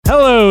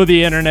Hello,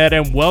 the internet,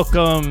 and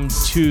welcome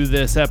to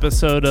this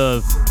episode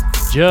of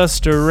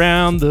Just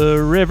Around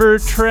the River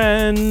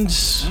Trend.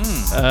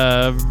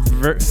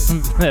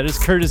 That is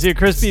courtesy of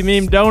Crispy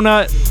Meme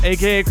Donut,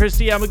 aka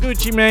Christy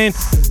Yamaguchi Main.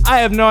 I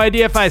have no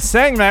idea if I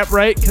sang that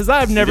right because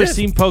I've never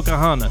seen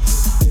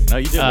Pocahontas. No,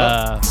 you did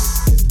well.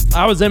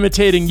 I was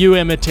imitating you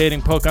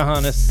imitating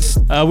Pocahontas.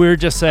 We were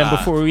just saying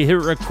before we hit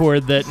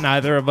record that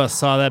neither of us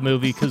saw that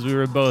movie because we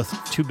were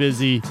both too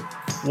busy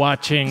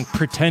watching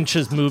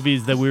pretentious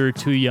movies that we were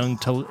too young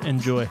to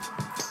enjoy.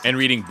 And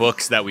reading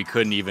books that we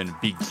couldn't even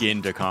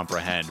begin to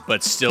comprehend,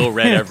 but still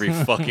read every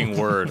fucking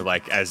word,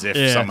 like as if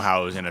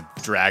somehow it was going to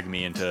drag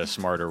me into a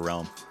smarter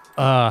realm.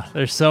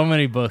 There's so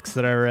many books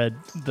that I read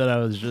that I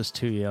was just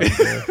too young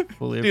to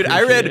fully Dude,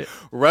 I read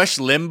Rush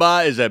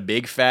Limbaugh is a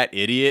Big Fat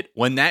Idiot.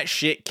 When that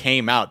shit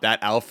came out,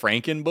 that Al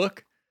Franken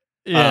book.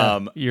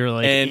 Yeah, you're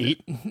like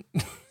 8.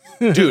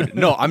 Dude,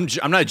 no, I'm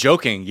not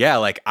joking. Yeah,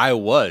 like I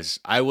was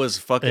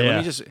fucking. Let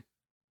me just.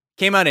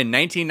 Came out in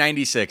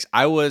 1996.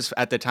 I was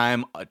at the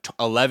time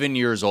 11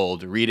 years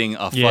old, reading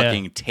a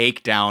fucking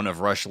takedown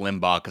of Rush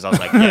Limbaugh because I was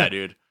like, yeah,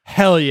 dude,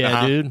 hell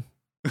yeah, dude,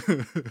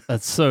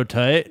 that's so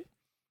tight.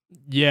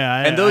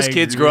 Yeah, and those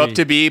kids grow up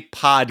to be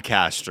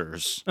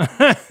podcasters.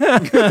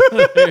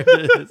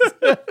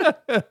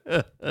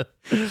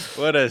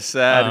 What a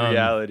sad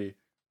reality.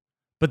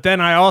 But then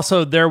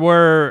there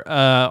were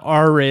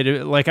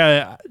R-rated, like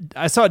I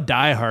saw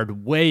Die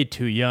Hard way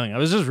too young. I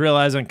was just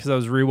realizing because I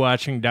was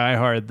rewatching Die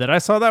Hard that I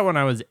saw that when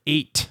I was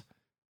 8.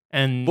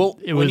 And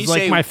it was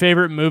like my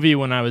favorite movie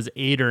when I was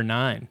 8 or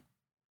 9.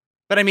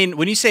 But I mean,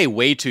 when you say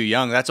way too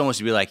young, that's almost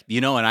to be like,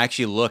 and I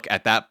actually look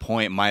at that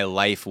point, my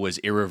life was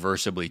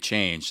irreversibly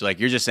changed. Like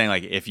you're just saying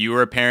like, if you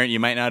were a parent, you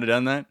might not have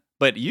done that.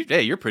 But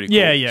you're pretty cool.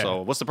 Yeah.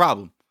 So what's the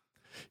problem?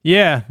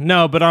 Yeah,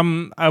 no, but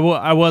I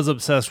was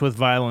obsessed with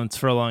violence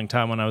for a long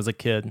time when I was a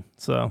kid.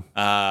 So,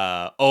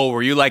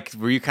 were you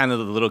kind of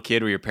the little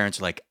kid where your parents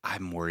were like,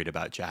 I'm worried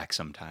about Jack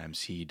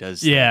sometimes. He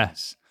does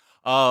things.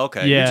 Oh,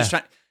 okay. Yeah.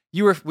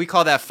 You're just we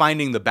call that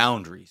finding the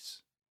boundaries.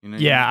 You know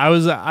I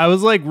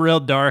was like real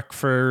dark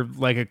for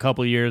like a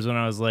couple years when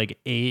I was like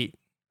 8.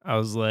 I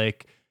was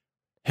like,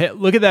 hey,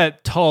 look at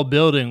that tall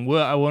building.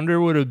 I wonder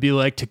what it would be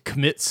like to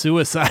commit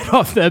suicide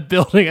off that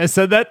building. I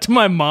said that to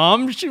my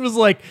mom. She was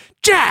like,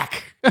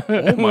 Jack.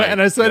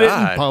 And I said it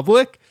in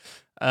public.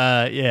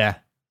 Yeah.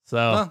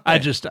 So I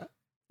just,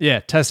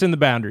 testing the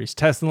boundaries,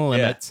 testing the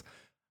limits.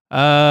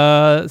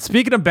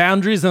 Speaking of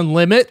boundaries and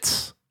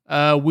limits,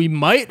 we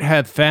might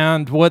have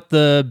found what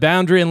the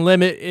boundary and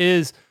limit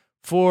is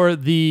for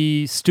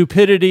the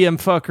stupidity and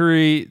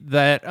fuckery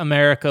that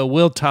America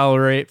will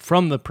tolerate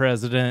from the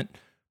president.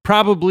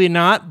 Probably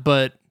not,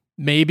 but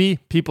maybe.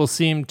 People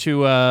seem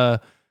to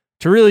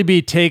really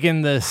be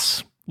taking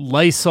this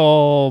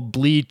Lysol,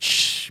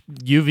 bleach,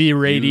 UV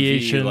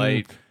radiation, UV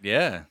light.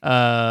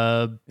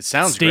 It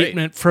sounds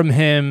statement great. From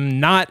him,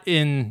 not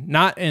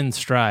in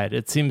stride.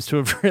 It seems to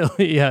have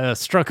really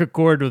struck a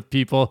chord with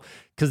people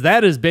because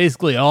that is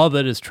basically all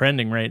that is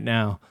trending right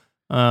now.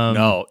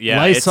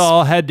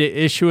 Lysol had to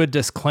issue a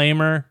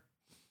disclaimer,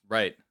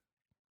 right?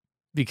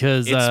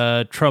 Because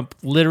Trump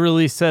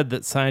literally said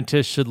that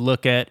scientists should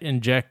look at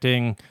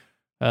injecting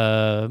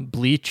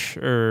bleach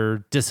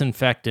or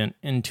disinfectant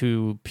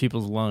into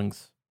people's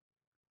lungs.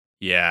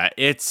 Yeah,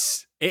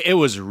 it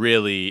was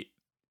really,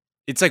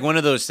 it's like one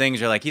of those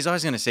things where like he's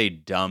always going to say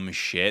dumb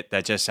shit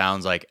that just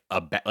sounds like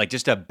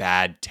just a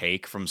bad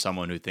take from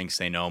someone who thinks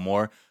they know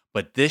more.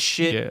 But this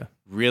shit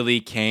really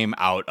came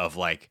out of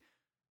like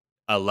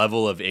a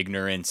level of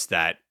ignorance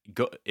that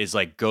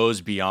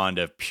goes beyond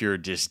a pure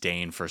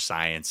disdain for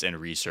science and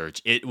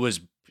research. It was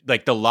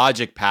like the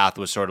logic path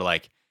was sort of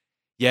like,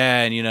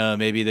 yeah, and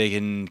maybe they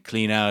can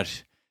clean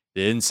out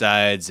the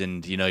insides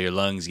and your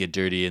lungs get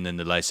dirty and then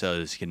the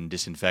Lysol can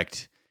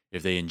disinfect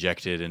if they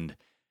inject it and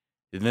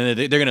then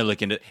they're going to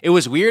look into it. It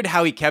was weird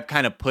how he kept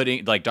kind of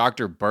putting like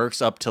Dr.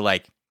 Birx up to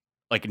like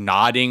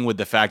nodding with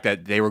the fact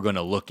that they were going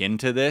to look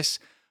into this.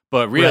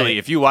 But really,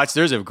 if you watch,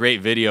 there's a great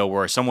video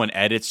where someone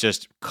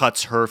just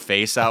cuts her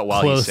face out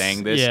while he's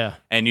saying this. Yeah.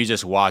 And you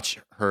just watch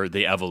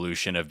the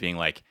evolution of being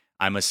like,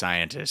 I'm a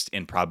scientist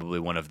in probably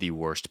one of the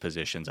worst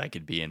positions I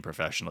could be in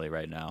professionally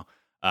right now.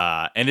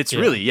 And it's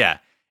really,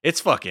 it's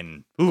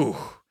fucking,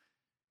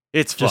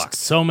 it's just fucked.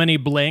 So many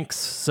blinks,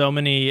 so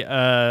many,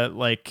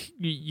 like,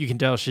 you can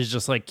tell she's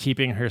just like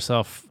keeping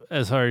herself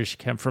as hard as she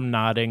can from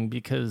nodding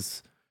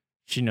because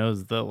she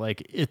knows that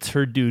like it's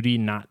her duty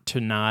not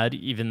to nod,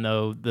 even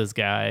though this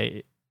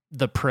guy,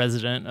 the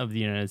president of the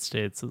United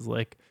States, is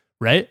like,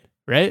 right.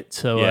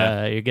 So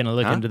you're gonna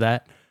look into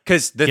that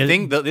because this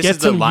is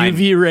the line.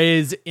 UV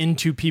rays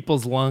into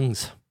people's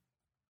lungs.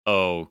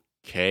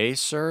 Okay,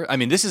 sir. I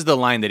mean, this is the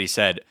line that he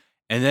said,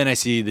 and then I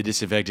see the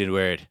disinfectant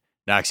where it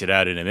knocks it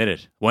out in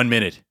 1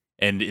 minute.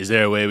 And is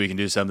there a way we can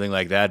do something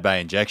like that by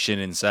injection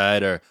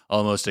inside or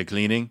almost a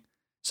cleaning?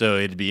 So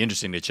it'd be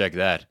interesting to check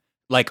that.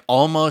 Like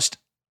almost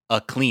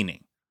a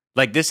cleaning.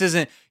 Like this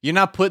isn't, you're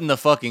not putting the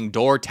fucking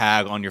door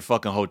tag on your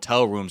fucking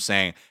hotel room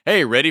saying,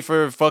 hey, ready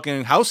for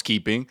fucking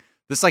housekeeping.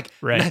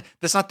 Right.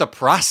 That's not the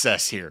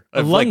process here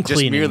of Lung like just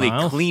cleaning, merely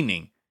Miles.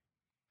 cleaning.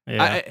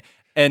 Yeah.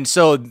 And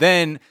so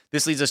then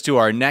this leads us to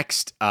our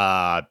next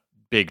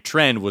big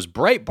trend was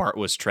Breitbart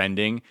was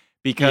trending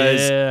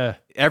because Yeah.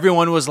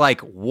 everyone was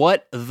like,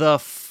 what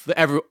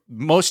the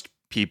most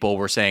people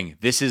were saying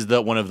this is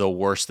one of the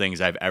worst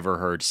things I've ever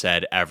heard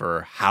said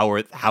ever.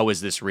 How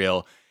is this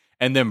real?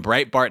 And then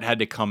Breitbart had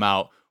to come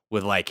out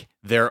with like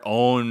their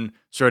own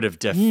sort of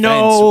defense.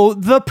 No,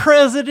 the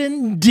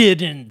president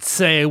didn't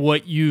say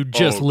what you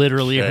just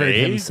literally heard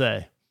him Okay.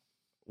 say.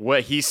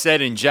 What he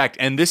said, inject,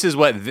 and this is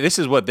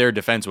what their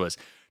defense was.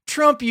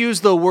 Trump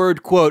used the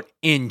word, quote,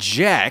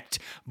 inject,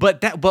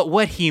 but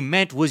what he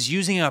meant was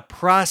using a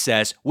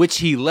process which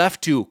he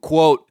left to,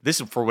 quote, this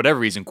is for whatever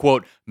reason,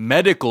 quote,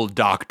 medical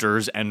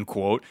doctors, end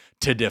quote,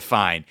 to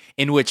define,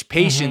 in which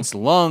patients'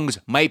 lungs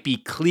might be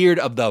cleared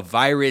of the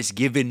virus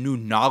given new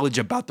knowledge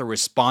about the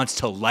response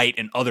to light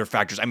and other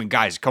factors. I mean,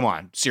 guys, come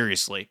on,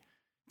 seriously.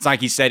 It's not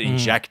like he said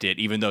inject it,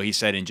 even though he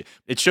said inject.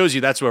 It shows you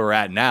that's where we're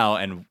at now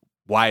and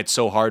why it's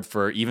so hard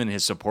for even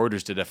his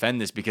supporters to defend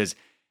this, because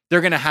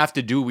they're going to have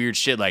to do weird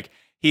shit. Like,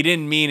 he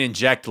didn't mean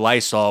inject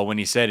Lysol when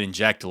he said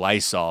inject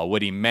Lysol.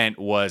 What he meant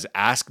was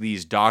ask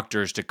these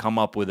doctors to come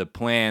up with a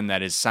plan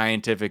that is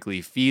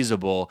scientifically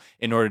feasible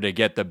in order to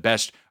get the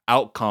best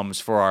outcomes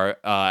for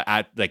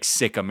our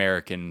sick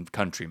American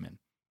countrymen.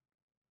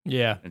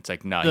 Yeah. It's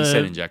like, no, he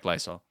said inject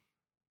Lysol.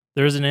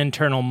 There's an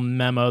internal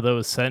memo that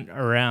was sent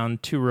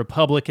around to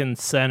Republican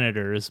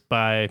senators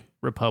by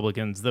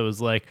Republicans that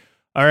was like,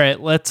 all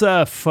right, let's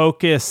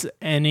focus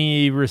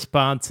any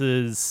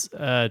responses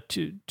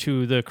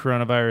to the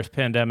coronavirus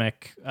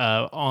pandemic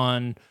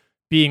on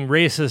being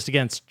racist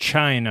against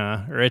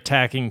China or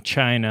attacking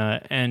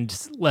China,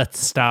 and let's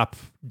stop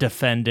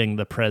defending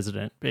the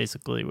president,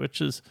 basically, which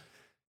is,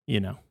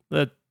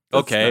 that's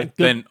okay,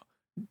 then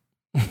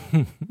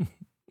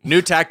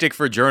new tactic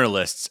for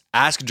journalists: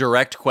 ask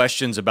direct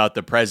questions about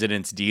the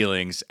president's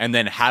dealings, and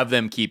then have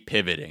them keep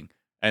pivoting.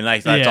 And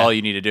like that's all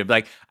you need to do.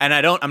 Like, and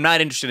I'm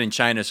not interested in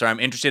China, so I'm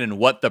interested in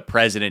what the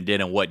president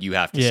did and what you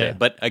have to say.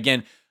 But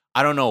again,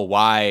 I don't know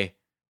why.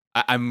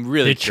 I'm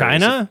really curious.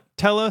 Did China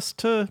tell us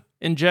to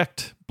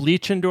inject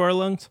bleach into our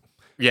lungs?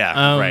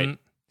 Yeah, right.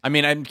 I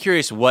mean, I'm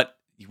curious what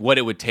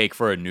it would take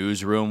for a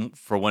newsroom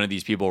for one of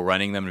these people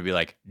running them to be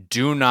like,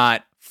 do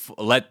not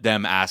let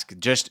them ask.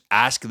 Just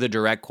ask the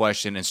direct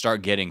question and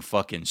start getting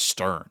fucking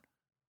stern,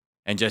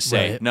 and just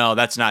say, no,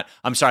 that's not.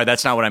 I'm sorry,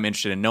 that's not what I'm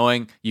interested in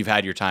knowing. You've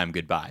had your time.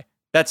 Goodbye.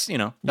 That's,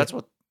 that's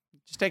what,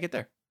 just take it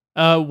there.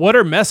 What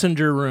are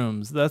messenger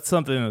rooms? That's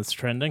something that's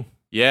trending.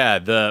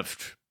 Yeah.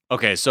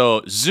 Okay.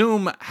 So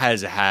Zoom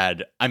has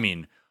had, I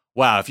mean,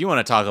 wow. If you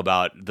want to talk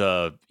about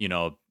the,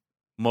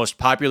 most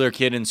popular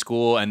kid in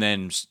school and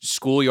then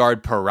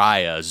schoolyard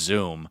pariah,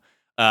 Zoom,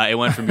 it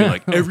went from being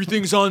like,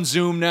 everything's on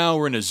Zoom now.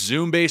 We're in a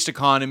Zoom-based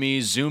economy,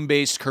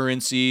 Zoom-based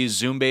currency,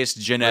 Zoom-based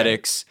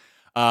genetics.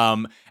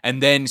 Right.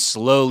 And then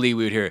slowly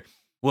we would hear,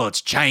 well,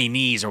 it's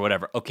Chinese or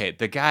whatever. Okay,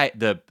 the guy,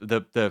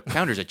 the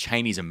founder's a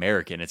Chinese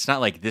American. It's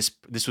not like this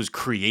was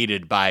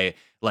created by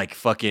like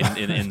fucking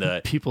in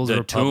the People's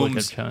Republic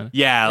of China.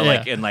 Yeah,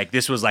 like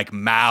this was like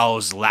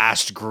Mao's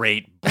last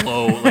great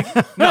blow.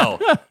 Like, no,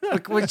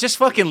 just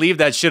fucking leave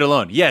that shit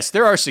alone. Yes,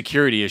 there are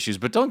security issues,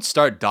 but don't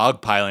start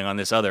dogpiling on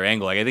this other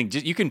angle. Like, I think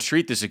you can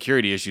treat the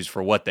security issues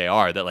for what they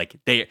are. That like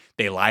they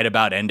lied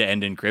about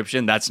end-to-end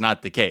encryption. That's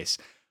not the case.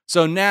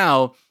 So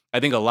now I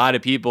think a lot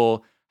of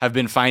people have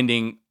been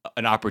finding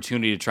an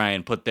opportunity to try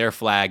and put their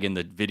flag in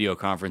the video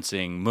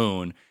conferencing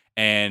moon.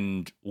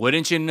 And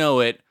wouldn't you know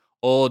it,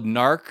 old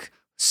narc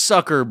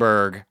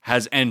Zuckerberg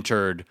has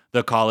entered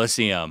the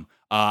Coliseum.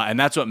 And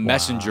that's what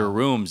Messenger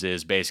Rooms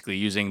is, basically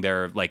using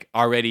their they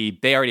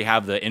already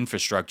have the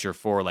infrastructure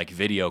for like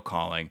video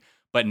calling,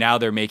 but now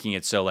they're making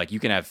it so like you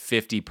can have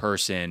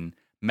 50-person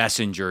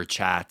messenger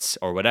chats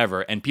or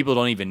whatever. And people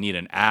don't even need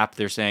an app.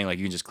 They're saying like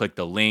you can just click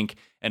the link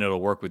and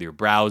it'll work with your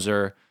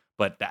browser,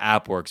 but the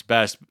app works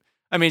best.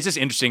 I mean, it's just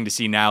interesting to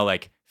see now,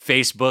 like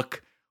Facebook,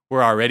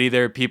 where already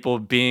there are people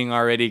being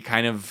already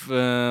kind of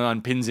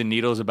on pins and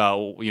needles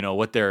about,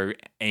 what their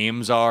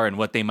aims are and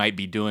what they might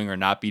be doing or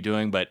not be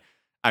doing. But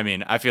I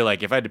mean, I feel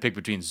like if I had to pick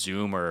between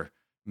Zoom or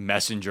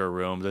Messenger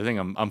Rooms, I think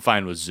I'm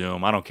fine with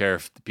Zoom. I don't care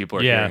if the people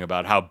are hearing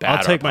about how bad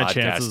I'll take our my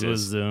podcast chances is. with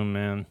Zoom,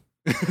 man.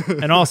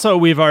 And also,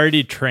 we've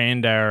already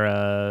trained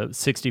our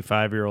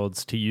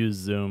 65-year-olds to use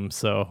Zoom,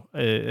 so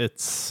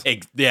it's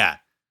yeah.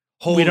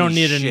 We don't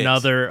need shit.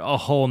 a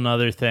whole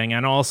nother thing.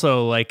 And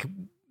also, like,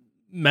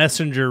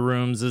 Messenger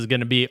Rooms is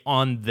going to be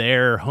on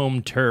their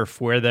home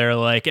turf where they're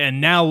like, and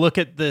now look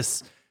at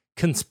this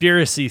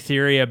conspiracy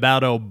theory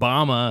about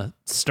Obama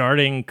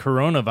starting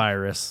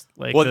coronavirus.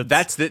 Like, well,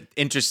 that's the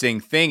interesting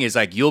thing is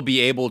like you'll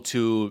be able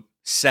to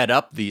set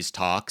up these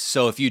talks.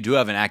 So if you do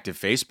have an active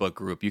Facebook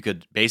group, you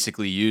could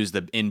basically use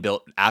the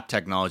inbuilt app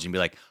technology and be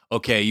like,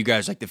 okay, you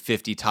guys like the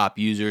 50 top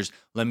users.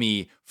 Let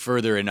me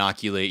further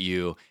inoculate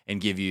you and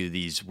give you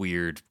these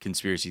weird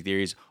conspiracy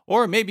theories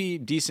or maybe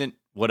decent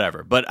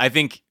whatever. But I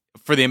think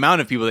for the amount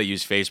of people that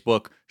use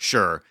Facebook,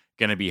 sure,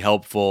 going to be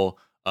helpful.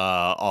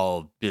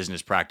 all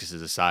business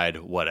practices aside,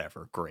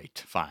 whatever.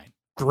 Great. Fine.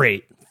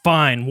 Great.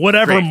 Fine.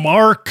 Whatever, Great.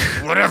 Mark.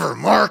 Whatever,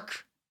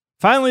 Mark.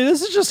 Finally,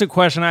 this is just a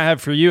question I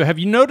have for you. Have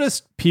you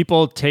noticed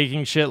people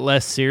taking shit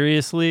less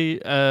seriously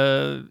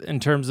in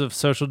terms of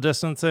social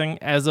distancing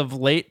as of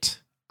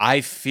late?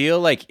 I feel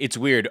like it's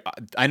weird.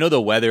 I know the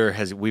weather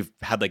we've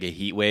had like a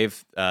heat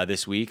wave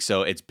this week.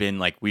 So it's been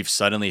like we've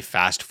suddenly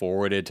fast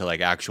forwarded to like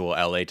actual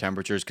LA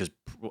temperatures because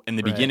in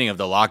the beginning of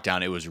the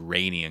lockdown, it was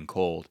rainy and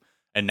cold.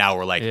 And now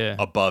we're like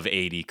above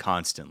 80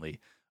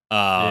 constantly.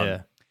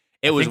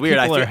 It was weird.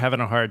 People are having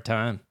a hard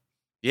time.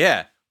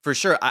 Yeah, for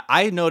sure.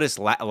 I noticed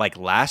like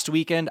last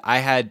weekend, I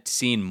had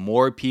seen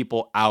more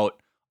people out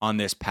on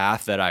this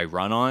path that I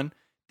run on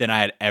than I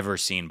had ever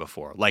seen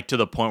before. Like to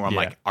the point where I'm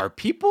like, are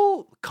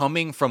people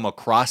coming from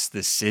across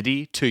the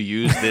city to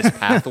use this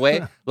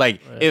pathway?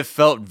 Like it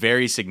felt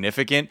very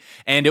significant.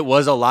 And it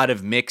was a lot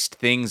of mixed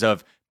things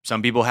of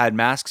some people had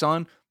masks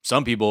on,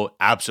 some people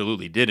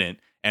absolutely didn't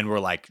and were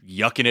like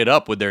yucking it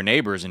up with their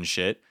neighbors and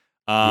shit.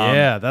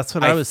 That's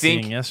what I was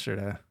seeing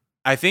yesterday.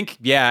 I think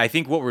I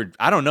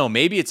don't know,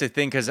 maybe it's a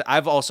thing because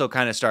I've also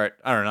kind of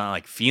I don't know,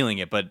 like feeling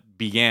it, but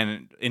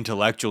began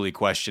intellectually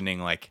questioning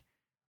like,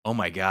 oh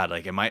my God,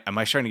 like, am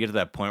I starting to get to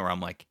that point where I'm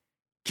like,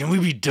 can we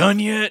be done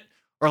yet?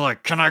 Or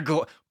like, can I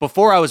go?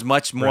 Before I was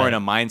much more in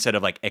a mindset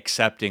of like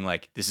accepting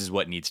like, this is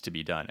what needs to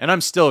be done. And I'm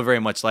still very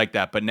much like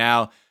that. But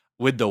now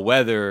with the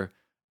weather,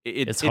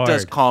 it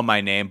does call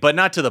my name, but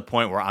not to the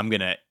point where I'm going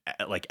to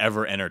like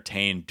ever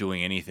entertain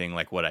doing anything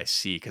like what I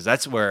see. Cause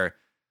that's where,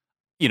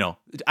 you know,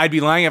 I'd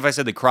be lying if I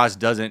said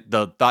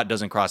the thought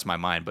doesn't cross my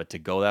mind, but to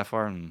go that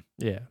far.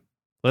 Yeah.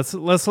 Let's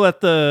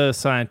let the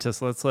scientists,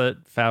 let's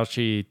let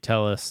Fauci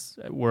tell us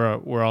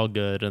we're all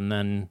good, and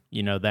then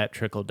that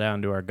trickle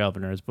down to our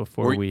governors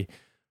before we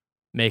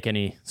make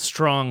any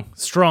strong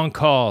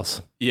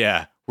calls.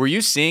 Yeah, were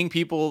you seeing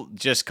people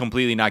just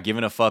completely not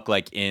giving a fuck,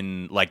 like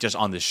in like just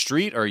on the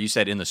street, or you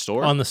said in the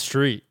store? On the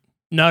street,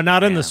 no,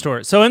 not in the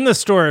store. So in the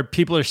store,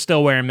 people are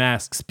still wearing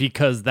masks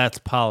because that's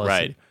policy.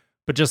 Right.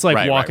 But just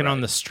like walking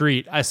on the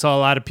street, I saw a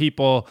lot of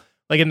people.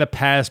 Like in the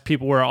past,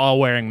 people were all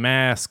wearing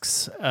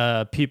masks.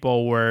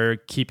 People were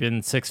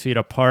keeping 6 feet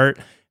apart.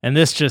 And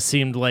this just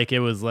seemed like it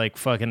was like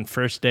fucking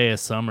first day of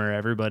summer.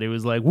 Everybody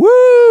was like,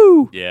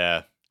 woo!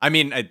 Yeah. I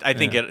mean, I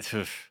think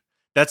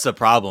that's the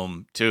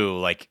problem too.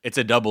 Like it's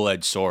a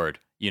double-edged sword,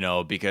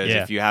 because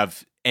if you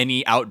have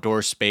any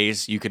outdoor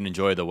space, you can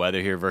enjoy the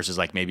weather here versus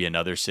like maybe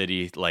another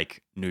city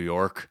like New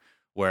York,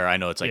 where I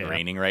know it's like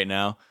raining right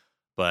now.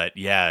 But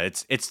yeah,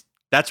 it's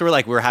that's where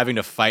like we're having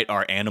to fight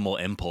our animal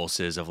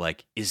impulses of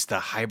like, is the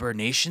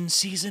hibernation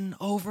season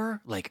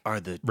over? Like,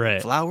 are the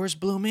flowers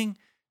blooming?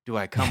 Do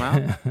I come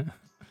out?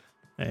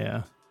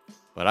 Yeah.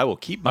 But I will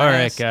keep my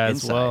ass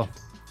guys. inside. Well,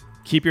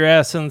 keep your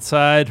ass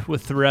inside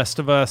with the rest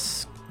of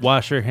us.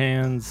 Wash your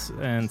hands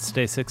and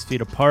stay 6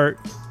 feet apart.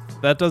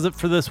 That does it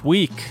for this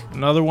week.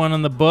 Another one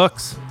in the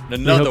books.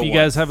 We hope you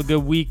guys have a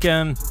good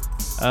weekend.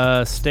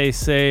 Stay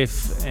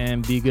safe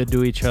and be good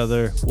to each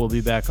other. We'll be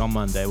back on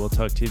Monday. We'll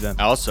talk to you then.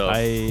 Also,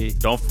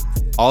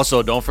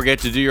 don't forget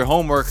to do your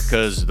homework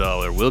because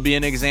there will be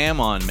an exam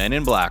on Men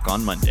in Black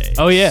on Monday.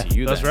 Oh yeah,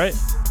 that's right.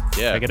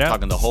 Yeah, check it out.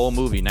 Talking the whole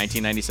movie,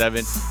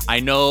 1997. I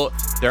know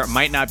there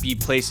might not be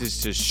places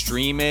to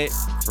stream it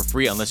for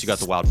free unless you got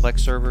the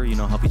Wildplex server.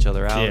 Help each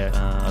other out. Yeah,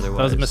 otherwise,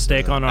 that was a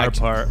mistake on our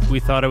part. We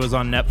thought it was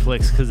on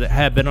Netflix because it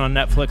had been on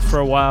Netflix for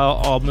a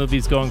while. All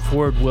movies going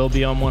forward will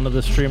be on one of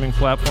the streaming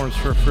platforms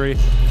for free.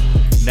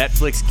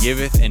 Netflix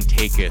giveth and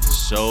taketh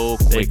so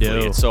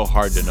quickly. It's so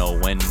hard to know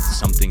when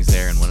something's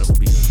there and when it will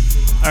be.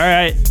 All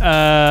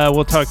right,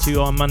 we'll talk to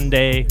you on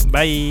Monday.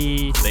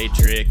 Bye.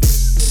 Latrix.